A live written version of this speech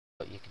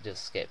can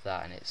just skip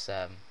that, and it's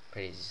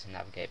pretty easy to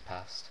navigate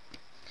past.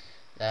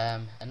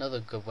 Another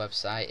good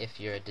website if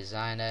you're a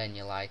designer and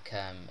you like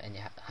and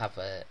you have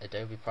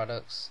Adobe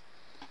products.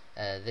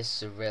 This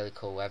is a really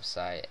cool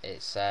website.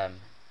 It's a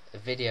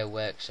video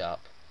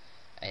workshop,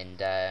 and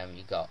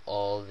you got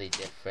all the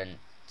different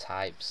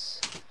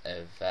types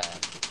of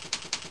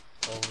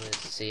all the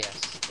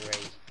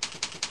CS3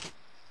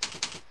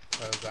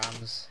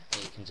 programs,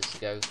 and you can just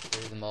go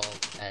through them all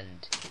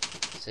and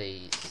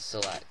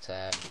select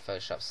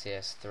Photoshop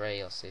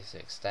CS3 or CS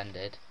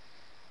Extended,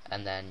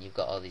 and then you've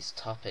got all these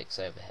topics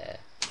over here,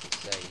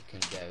 so you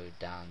can go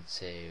down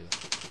to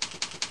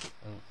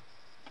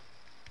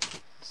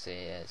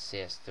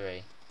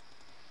CS3.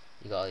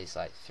 You got all these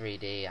like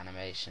 3D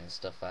animation and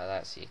stuff like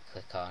that, so you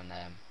click on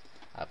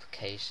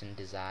application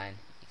design,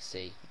 you can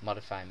see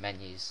modify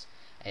menus,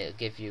 and it'll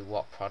give you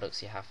what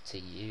products you have to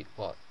use,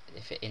 what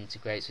if it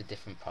integrates with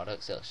different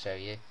products it'll show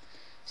you,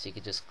 so you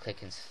could just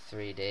click into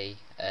 3D,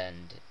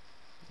 and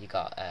you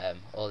got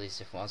all these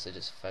different ones, so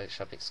just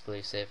Photoshop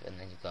exclusive, and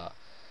then you've got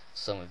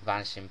some with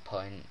vanishing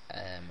point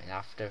in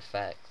After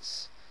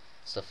Effects,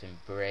 stuff in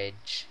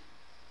Bridge,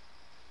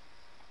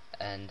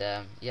 and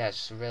yeah,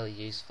 it's just really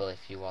useful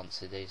if you want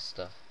to do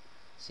stuff.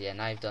 So yeah,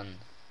 now I've done,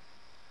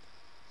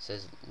 so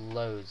there's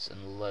loads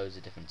and loads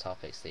of different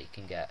topics that you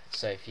can get.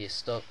 So if you're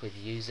stuck with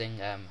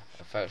using a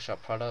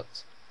Photoshop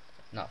product,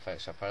 not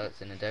Photoshop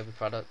product, an Adobe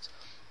product,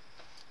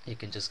 you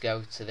can just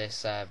go to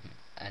this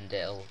and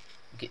it'll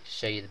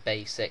show you the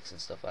basics and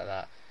stuff like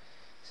that.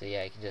 So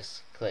yeah, you can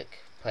just click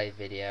play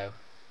video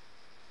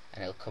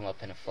and it'll come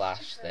up in a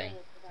flash thing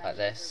like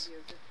this,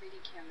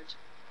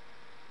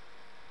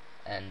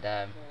 and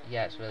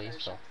yeah, it's really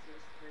useful.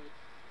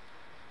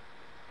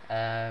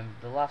 The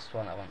last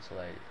one I want to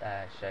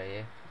show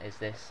you is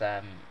this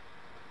a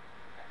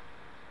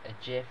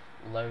GIF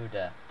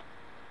loader.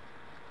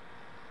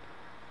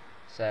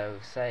 So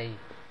say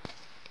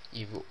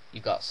you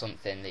got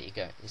something that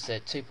it's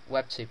a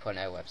Web 2.0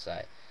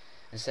 website,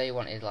 and say you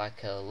wanted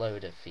like a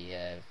loader for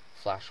your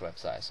Flash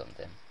website or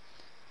something.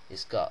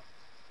 It's got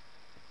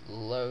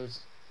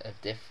loads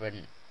of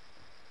different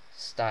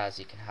styles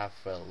you can have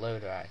for a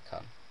loader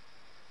icon.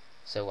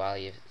 So while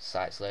your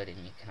site's loading,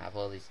 you can have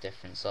all these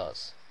different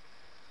sorts,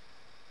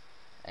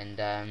 and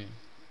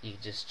you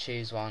just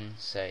choose one.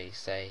 So you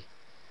say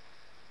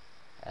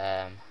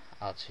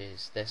I'll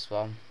choose this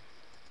one.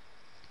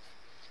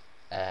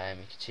 You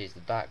can choose the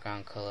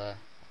background color,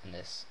 and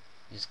this,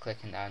 just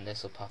clicking down,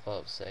 this will pop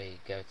up. So you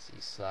go to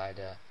your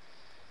slider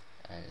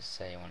and just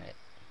say you want it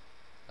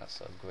that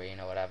sort of green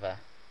or whatever,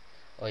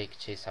 or you can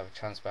choose to have a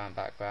transparent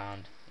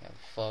background. You have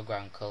a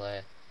foreground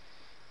color,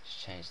 just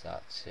change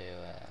that to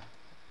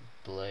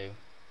blue,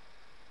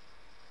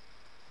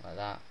 like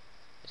that.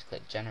 Just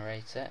click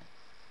generate it,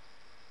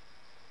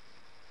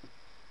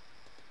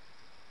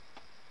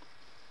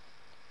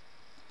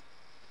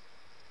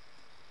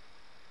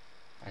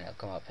 and it'll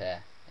come up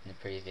here in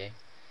the preview.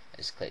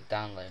 Just click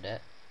download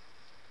it,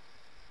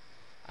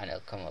 and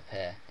it'll come up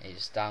here. You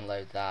just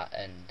download that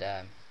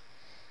and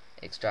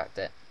extract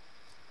it.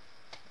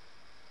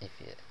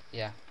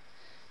 Yeah,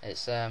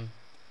 it's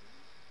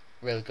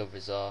really good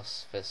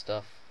resource for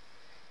stuff.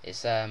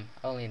 It's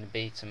only in the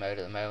beta mode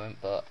at the moment,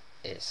 but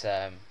it's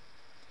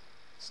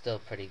still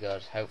pretty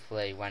good.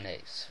 Hopefully when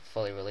it's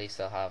fully released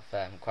they'll have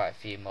quite a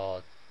few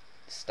more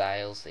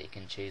styles that you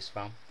can choose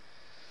from.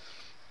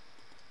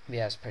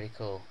 Yeah, it's pretty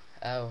cool.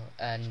 Oh,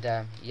 and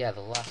yeah,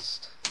 the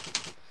last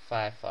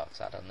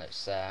Firefox add-on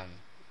that's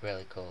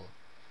really cool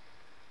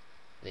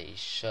that you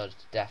should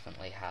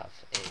definitely have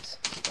is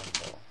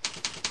Stumble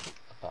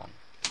Upon.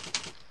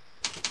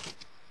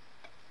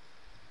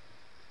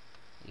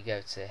 You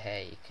go to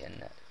here, you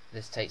can,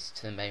 this takes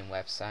you to the main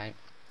website,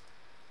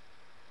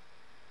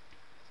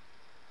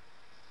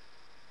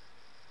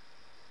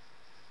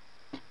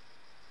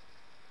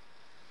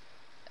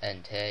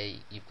 and here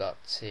you've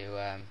got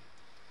to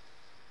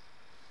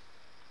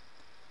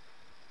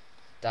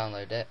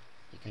download it.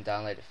 You can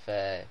download it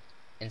for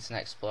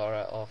Internet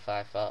Explorer or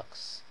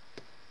Firefox,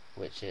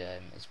 which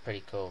is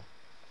pretty cool.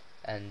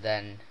 And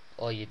then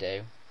all you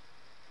do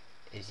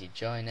is you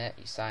join it,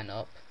 you sign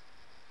up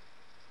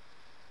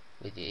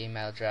with your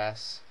email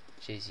address,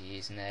 choose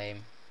your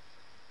username,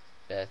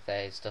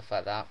 birthday, stuff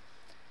like that.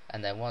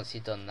 And then once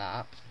you've done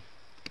that,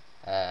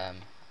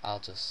 I'll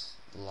just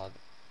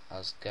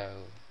go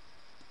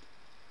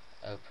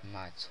open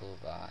my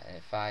toolbar, and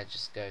if I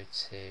just go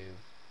to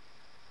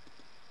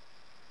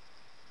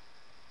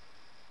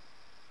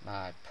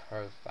my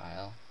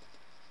profile,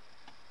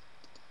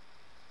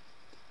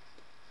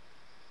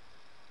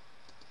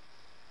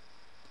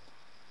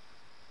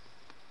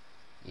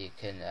 you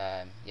can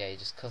yeah, you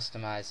just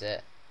customize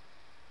it,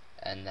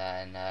 and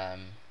then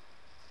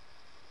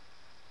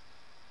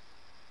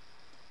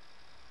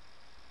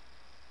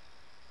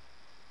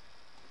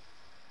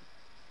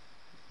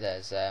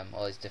there's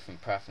all these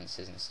different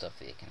preferences and stuff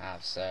that you can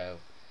have. So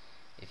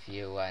if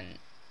you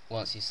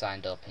once you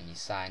signed up and you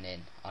sign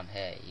in on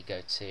here, you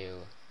go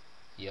to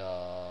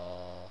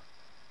your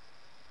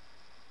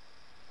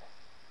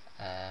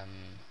I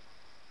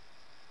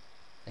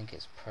think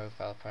it's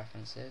profile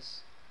preferences.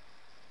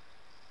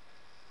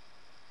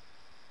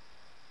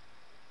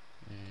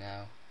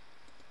 No.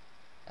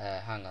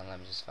 Hang on, let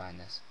me just find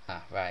this.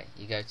 Right,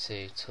 you go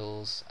to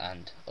tools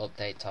and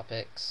update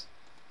topics,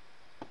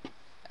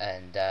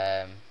 and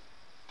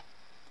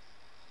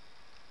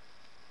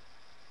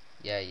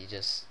yeah,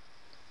 it's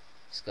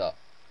got,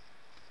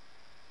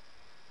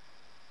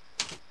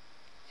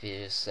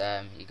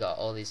 you got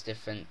all these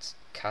different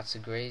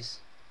categories.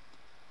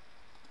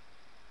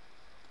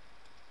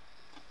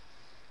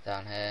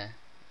 Down here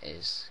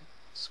is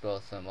scroll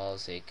through them all,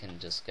 so you can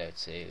just go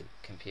to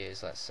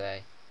computers, let's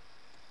say,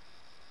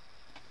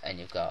 and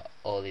you've got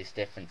all these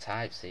different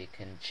types, so you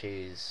can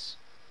choose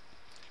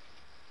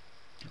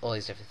all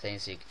these different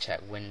things. So you can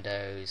check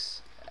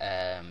Windows,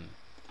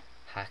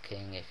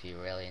 hacking if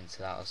you're really into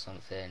that or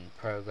something,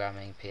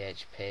 programming,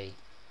 PHP,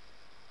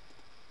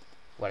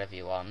 whatever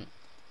you want,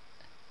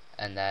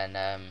 and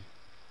then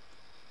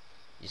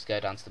you just go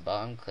down to the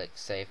bottom, click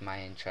save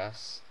my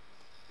interests,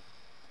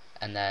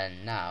 and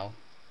then now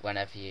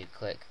whenever you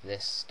click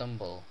this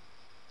stumble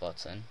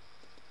button,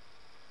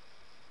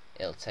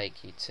 it'll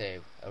take you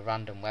to a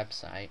random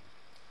website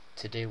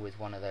to do with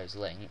one of those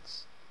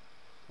links,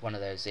 one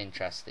of those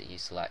interests that you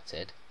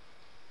selected.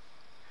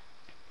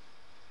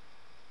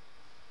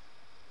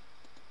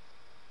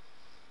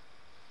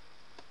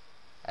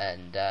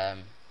 And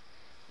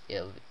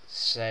it'll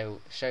show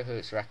who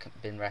it's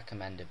been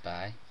recommended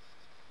by,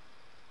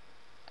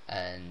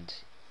 and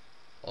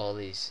all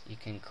these, you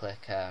can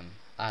click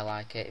I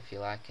like it if you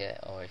like it,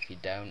 or if you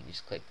don't, you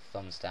just click the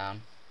thumbs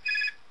down.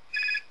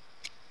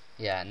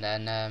 Yeah, and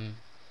then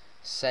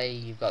say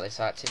you've got this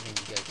active and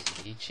you go to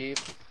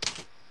YouTube.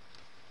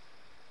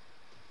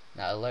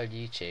 Now it'll load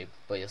YouTube,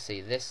 but you'll see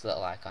this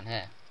little icon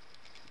here.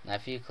 Now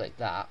if you click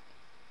that,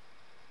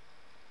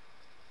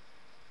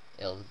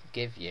 it'll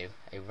give you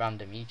a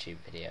random YouTube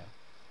video.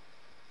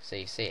 So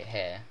you see it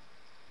here.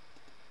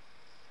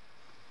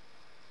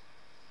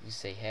 You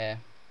see here,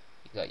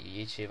 you've got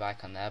your YouTube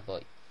icon there,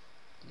 but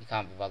you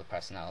can't be bothered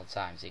pressing that all the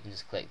time, so you can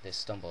just click this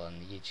stumble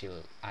and the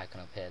YouTube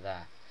icon will appear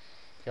there.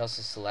 You can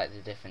also select the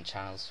different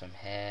channels from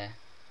here,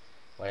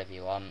 whatever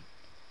you want,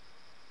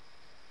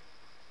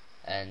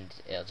 and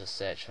it'll just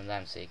search from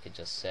them. So you could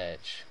just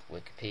search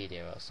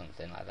Wikipedia or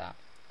something like that.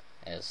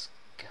 It'll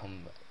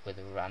come with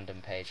a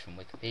random page from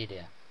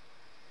Wikipedia.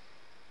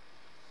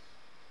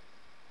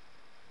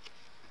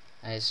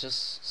 And it's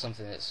just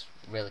something that's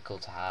really cool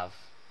to have.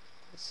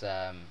 It's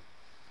a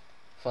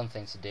fun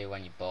thing to do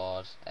when you're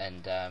bored,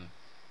 and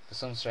for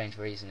some strange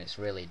reason it's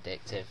really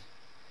addictive.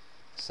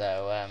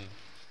 So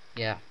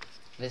yeah,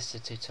 this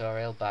is a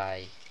tutorial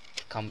by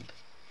Comp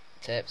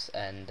Tips,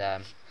 and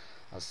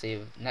I'll see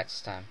you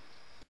next time.